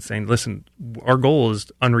prepping them and saying, listen, our goal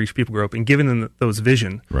is unreached people group, and giving them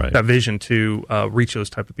that vision to reach those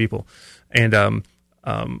type of people. And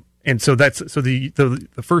so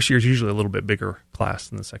the first year is usually a little bit bigger class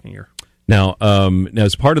than the second year. Now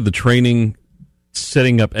as part of the training,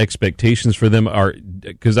 setting up expectations for them,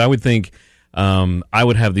 because I would think I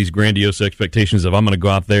would have these grandiose expectations of I'm going to go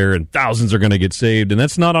out there and thousands are going to get saved, and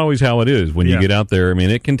that's not always how it is when you get out there. I mean,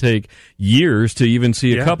 it can take years to even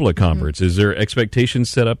see a couple of converts. Is there expectations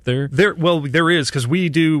set up there? There is, because we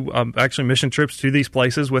do actually mission trips to these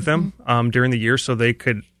places with them during the year, so they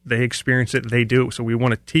experience it, they do it. So we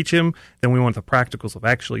want to teach them, then we want the practicals of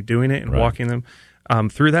actually doing it and walking them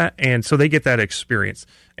through that, and so they get that experience.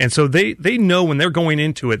 And so they know when they're going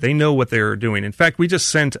into it, they know what they're doing. In fact, we just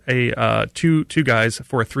sent two guys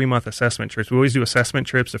for a 3-month assessment trip. We always do assessment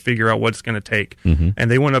trips to figure out what it's going to take. And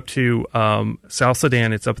they went up to South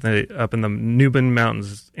Sudan. It's up in the Nubian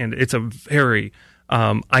Mountains, and it's a very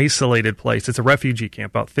isolated place. It's a refugee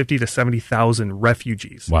camp. About 50 to 70,000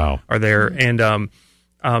 refugees are there, and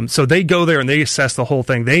so they go there and they assess the whole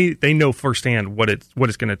thing. They know firsthand what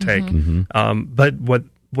it's going to take. But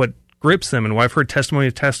what grips them, and what I've heard testimony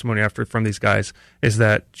from these guys, is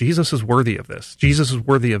that Jesus is worthy of this. Jesus is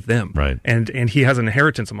worthy of them, right? And he has an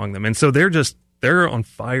inheritance among them, and so they're on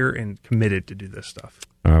fire and committed to do this stuff.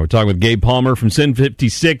 All right, we're talking with Gabe Palmer from Send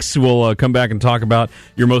 56. We'll come back and talk about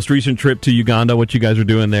your most recent trip to Uganda, what you guys are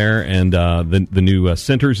doing there, and the new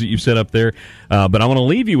centers that you've set up there. But I want to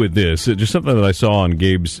leave you with this, just something that I saw on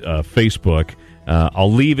Gabe's Facebook.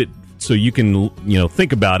 I'll leave it so you can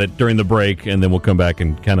think about it during the break, and then we'll come back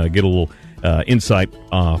and kind of get a little insight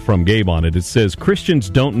from Gabe on it. It says,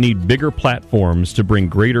 Christians don't need bigger platforms to bring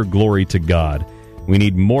greater glory to God. We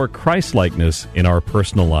need more Christ-likeness in our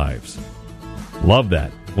personal lives. Love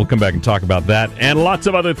that. We'll come back and talk about that and lots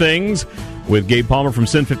of other things with Gabe Palmer from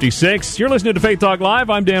Sin 56. You're listening to Faith Talk Live.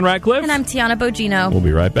 I'm Dan Ratcliffe. And I'm Tiana Bogino. We'll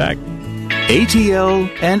be right back. ATL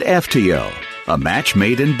and FTL, a match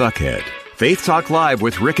made in Buckhead. Faith Talk Live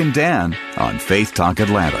with Rick and Dan on Faith Talk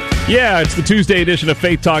Atlanta. Yeah, it's the Tuesday edition of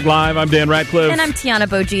Faith Talk Live. I'm Dan Ratcliffe. And I'm Tiana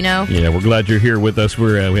Bogino. Yeah, we're glad you're here with us.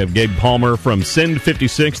 We have Gabe Palmer from Send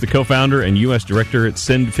 56, the co-founder and U.S. director at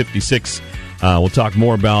Send 56. We'll talk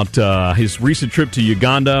more about his recent trip to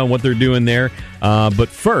Uganda and what they're doing there. But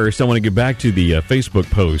first, I want to get back to the Facebook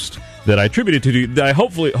post that I attributed to you. That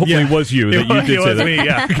hopefully was you. That you did say that. Me,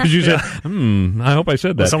 yeah. Because you said, I hope I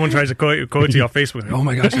said that. Well, someone tries to quote you on Facebook. Oh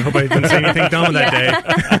my gosh, I hope I didn't say anything dumb that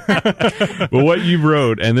day. Well, what you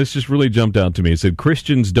wrote, and this just really jumped out to me, it said,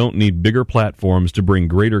 Christians don't need bigger platforms to bring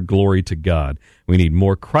greater glory to God. We need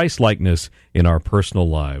more Christ-likeness in our personal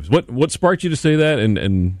lives. What sparked you to say that?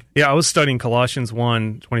 And yeah, I was studying Colossians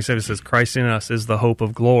 1:27. It says, Christ in us is the hope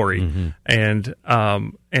of glory. Mm-hmm.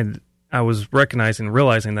 And I was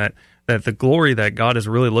realizing that the glory that God is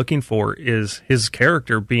really looking for is his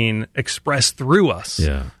character being expressed through us.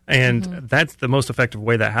 Yeah. And that's the most effective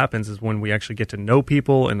way that happens is when we actually get to know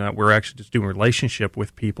people and that we're actually just doing relationship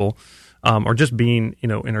with people or just being,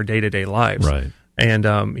 in our day-to-day lives. Right.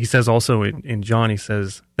 And he says also in John, he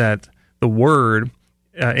says that the Word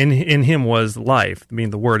in him was life,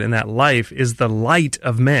 meaning the Word, and that life is the light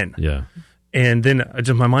of men. Yeah. And then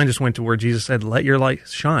my mind just went to where Jesus said, let your light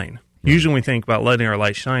shine. Usually when we think about letting our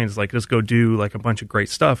light shine, it's like, let's go do like a bunch of great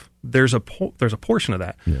stuff. There's a portion of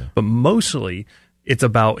that. Yeah. But mostly it's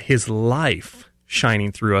about his life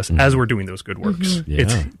shining through us as we're doing those good works. Mm-hmm. Yeah.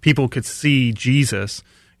 It's people could see Jesus.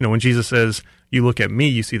 When Jesus says, you look at me,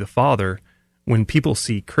 you see the Father. When people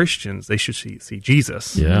see Christians, they should see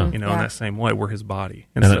Jesus. Yeah. In that same way, we're his body.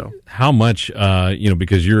 And so how much,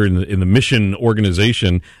 because you're in the mission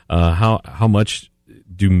organization, how much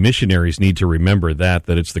do missionaries need to remember that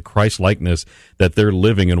it's the Christ-likeness that they're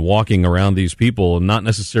living and walking around these people, and not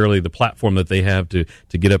necessarily the platform that they have to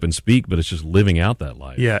get up and speak, but it's just living out that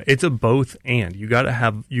life. Yeah, it's a both and. You got to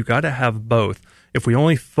have both. If we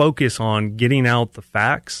only focus on getting out the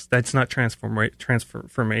facts, that's not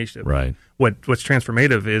transformative. Right. What's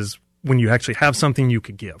transformative is when you actually have something you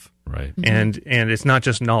could give. Right. And it's not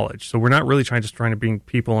just knowledge. So we're not really trying to bring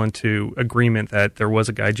people into agreement that there was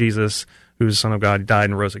a guy, Jesus, who's the Son of God, died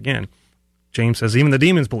and rose again. James says even the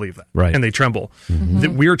demons believe that, right, and they tremble. Mm-hmm.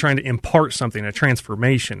 That we are trying to impart something, a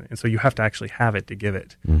transformation, and so you have to actually have it to give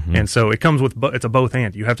it. Mm-hmm. And so it comes with it's a both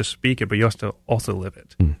and. You have to speak it, but you have to also live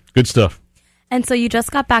it. Good stuff. And so you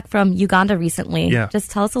just got back from Uganda recently. Yeah. Just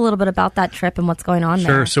tell us a little bit about that trip and what's going on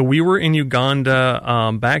there. Sure. So we were in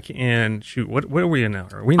Uganda back in, what are we in now?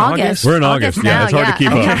 Are we in August? We're in August. Yeah, it's hard to keep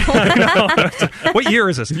up. What year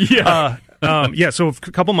is this? Yeah. So a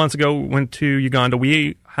couple months ago, went to Uganda.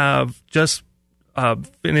 We have just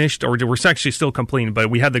finished, or we're actually still completing, but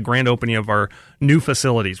we had the grand opening of our new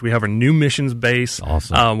facilities. We have a new missions base,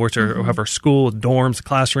 awesome, which have our school, dorms,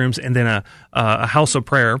 classrooms, and then a house of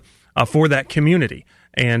prayer for that community.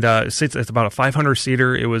 And it's about a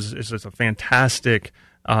 500-seater. It's just a fantastic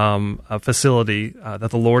facility that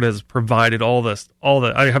the Lord has provided.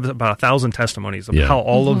 I have about 1,000 testimonies of how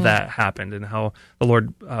all of that happened and how the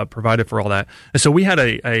Lord provided for all that. And so we had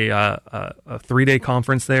a 3-day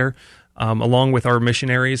conference there, along with our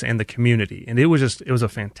missionaries and the community. And it was a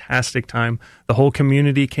fantastic time. The whole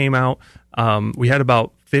community came out. We had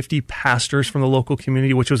about 50 pastors from the local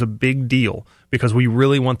community, which was a big deal because we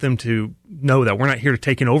really want them to know that we're not here to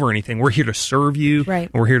take over anything. We're here to serve you. Right.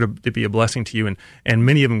 And we're here to be a blessing to you. And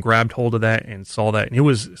many of them grabbed hold of that and saw that. And it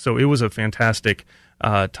was a fantastic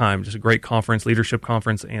time, just a great conference, leadership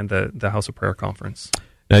conference, and the House of Prayer conference.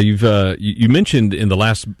 Now you mentioned in the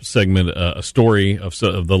last segment a story of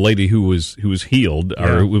the lady who was healed,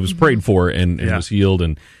 or who was prayed for and was healed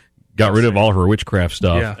and got rid of all her witchcraft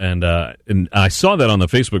stuff. Yeah. And I saw that on the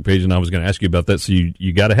Facebook page, and I was going to ask you about that. So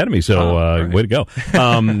you got ahead of me. So right. Way to go.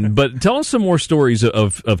 But tell us some more stories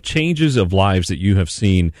of changes of lives that you have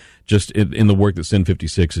seen just in the work that Sin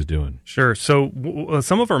 56 is doing. Sure. So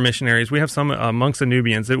some of our missionaries, we have some monks and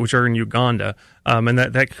Nubians, which are in Uganda, and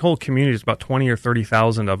that whole community is about 20 or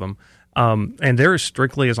 30,000 of them. And they're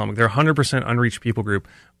strictly Islamic. They're 100% unreached people group.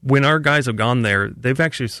 When our guys have gone there, they've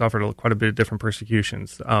actually suffered quite a bit of different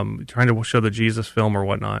persecutions, trying to show the Jesus film or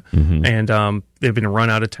whatnot. Mm-hmm. And they've been run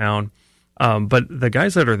out of town. But the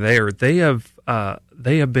guys that are there, they have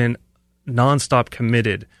been nonstop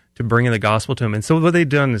committed to bringing the gospel to them. And so what they've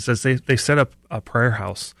done is they set up a prayer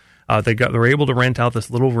house. They were able to rent out this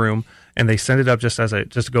little room, and they set it up just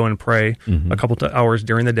to go and pray a couple of hours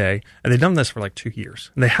during the day. And they've done this for like 2 years,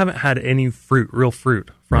 and they haven't had any real fruit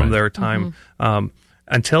from their time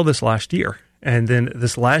until this last year. And then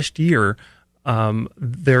this last year,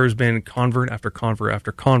 there's been convert after convert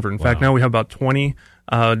after convert. In fact, now we have about 20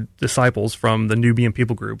 disciples from the Nubian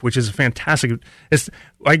people group, which is fantastic.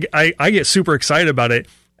 I get super excited about it,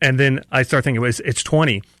 and then I start thinking it's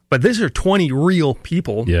 20. But these are 20 real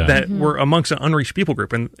people that were amongst an unreached people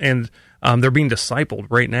group, and they're being discipled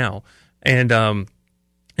right now.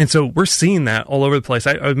 And so we're seeing that all over the place.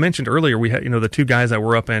 I mentioned earlier we had the 2 guys that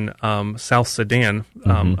were up in South Sudan,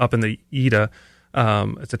 up in the Ida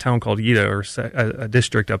It's a town called Yida, or a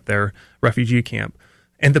district up there, refugee camp.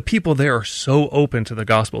 And the people there are so open to the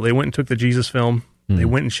gospel. They went and took the Jesus film. They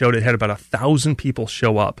went and showed it. Had about 1,000 people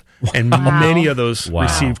show up, and many of those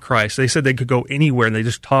received Christ. They said they could go anywhere and they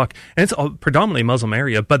just talk. And it's a predominantly Muslim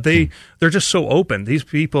area, but they're just so open. These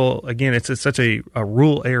people, again, it's such a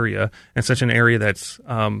rural area and such an area that's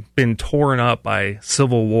been torn up by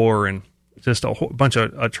civil war and just a whole bunch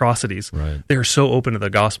of atrocities. Right. They're so open to the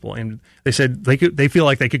gospel, and they said they feel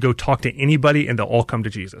like they could go talk to anybody and they'll all come to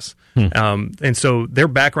Jesus. And so they're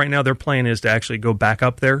back right now. Their plan is to actually go back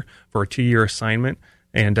up there for a 2-year assignment,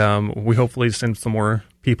 and we hopefully send some more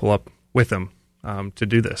people up with them to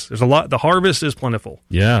do this. There's a lot. The harvest is plentiful.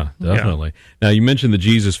 Yeah, definitely. Yeah. Now, you mentioned the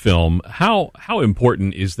Jesus film. How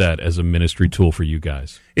important is that as a ministry tool for you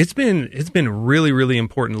guys? It's been really, really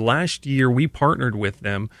important. Last year, we partnered with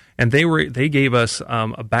them, and they gave us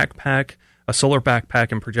a backpack, a solar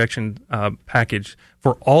backpack and projection package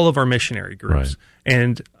for all of our missionary groups.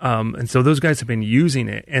 Right. And so those guys have been using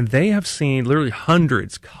it, and they have seen literally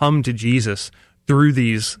hundreds come to Jesus through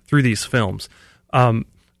these films.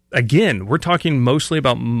 Again, we're talking mostly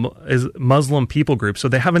about Muslim people groups, so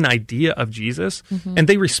they have an idea of Jesus, and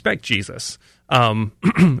they respect Jesus, and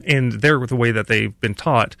they're the way that they've been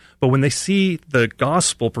taught. But when they see the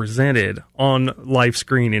gospel presented on live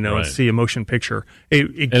screen, and see a motion picture,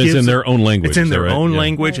 it's in their own language. It's in their own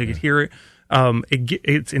language. They could hear it.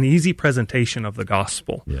 It's an easy presentation of the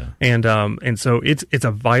gospel, and so it's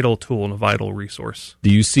a vital tool and a vital resource.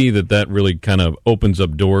 Do you see that really kind of opens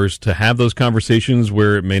up doors to have those conversations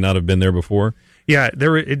where it may not have been there before? Yeah,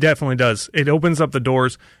 it definitely does. It opens up the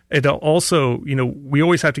doors. It also, we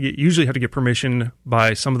always usually have to get permission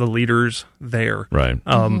by some of the leaders there, right?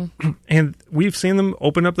 And we've seen them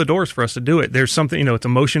open up the doors for us to do it. There's something, it's a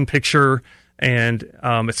motion picture. And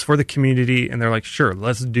it's for the community, and they're like, sure,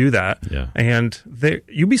 let's do that. Yeah. And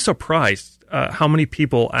you'd be surprised how many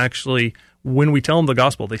people actually, when we tell them the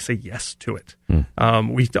gospel, they say yes to it.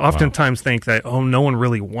 We oftentimes think that, no one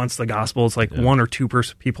really wants the gospel. It's like 1 or 2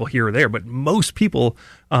 people here or there. But most people,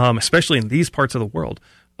 especially in these parts of the world,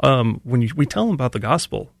 when we tell them about the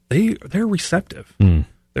gospel, they're receptive.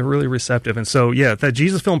 They're really receptive. And so, that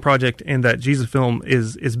Jesus Film Project and that Jesus Film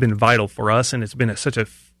has been vital for us, and it's been such a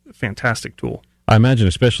fantastic tool. I imagine,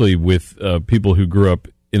 especially with people who grew up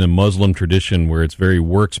in a Muslim tradition where it's very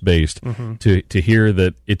works-based, to hear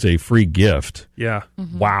that it's a free gift. Yeah.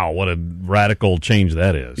 Wow, what a radical change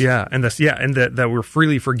that is. Yeah, and that we're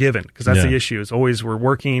freely forgiven, because that's the issue. Is always we're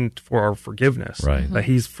working for our forgiveness. Right. That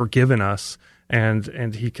He's forgiven us,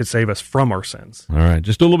 and He could save us from our sins. All right,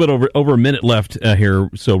 just a little bit over a minute left here.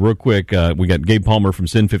 So real quick, we got Gabe Palmer from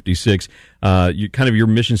Sin 56. Your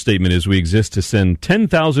mission statement is we exist to send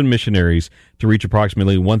 10,000 missionaries to reach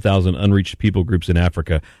approximately 1,000 unreached people groups in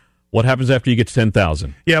Africa. What happens after you get to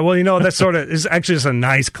 10,000? Yeah, well, that's sort of is actually just a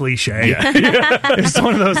nice cliche. It's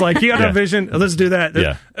one of those like, you got a vision, let's do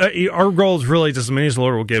that. Our goal is really just as many as the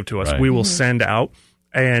Lord will give to us. Right. We will send out,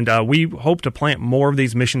 and we hope to plant more of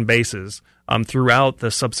these mission bases throughout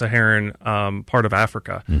the sub-Saharan part of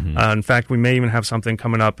Africa. In fact, we may even have something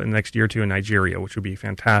coming up in the next year or two in Nigeria, which would be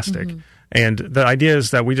fantastic. And the idea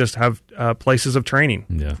is that we just have places of training.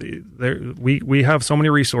 Yeah. We have so many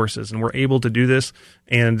resources, and we're able to do this,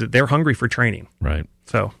 and they're hungry for training. Right.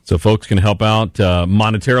 So folks can help out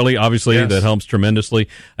monetarily, obviously. Yes. That helps tremendously.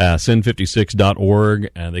 Sin56.org,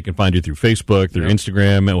 and they can find you through Facebook, through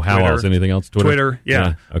Instagram. How Twitter, else? Anything else? Twitter,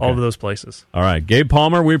 Okay. All of those places. All right. Gabe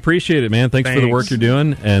Palmer, we appreciate it, man. Thanks for the work you're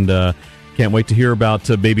doing, and can't wait to hear about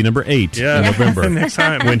baby number 8 in November next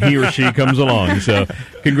time when he or she comes along. So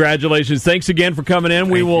congratulations. Thanks again for coming in.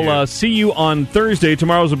 We will see you on Thursday.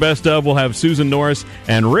 Tomorrow's the best of. We'll have Susan Norris,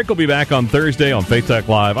 and Rick will be back on Thursday on Faith Talk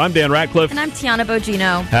Live. I'm Dan Ratcliffe. And I'm Tiana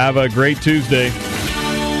Bogino. Have a great Tuesday.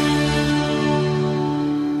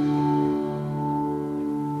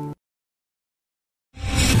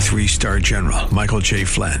 Three-star General Michael J.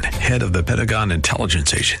 Flynn, head of the Pentagon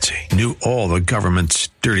Intelligence Agency, knew all the government's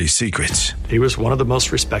dirty secrets. He was one of the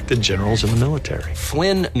most respected generals in the military.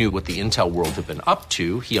 Flynn knew what the intel world had been up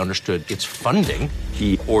to. He understood its funding.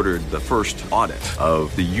 He ordered the first audit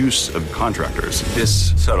of the use of contractors.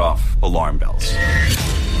 This set off alarm bells.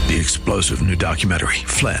 The explosive new documentary,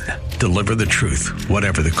 Flynn, Deliver the Truth,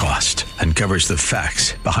 Whatever the Cost, uncovers the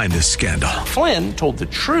facts behind this scandal. Flynn told the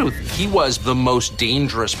truth. He was the most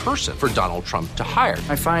dangerous person for Donald Trump to hire.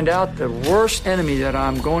 I find out the worst enemy that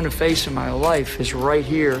I'm going to face in my life is right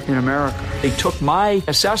here in America. They took my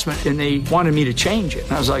assessment and they wanted me to change it.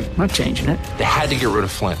 And I was like, I'm not changing it. They had to get rid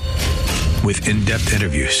of Flynn. with in-depth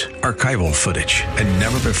interviews, archival footage, and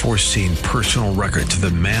never-before-seen personal records of the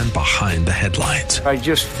man behind the headlines. I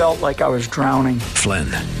just felt like I was drowning. Flynn,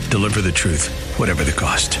 deliver the truth, whatever the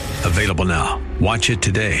cost. Available now. Watch it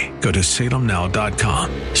today. Go to salemnow.com.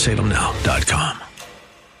 salemnow.com.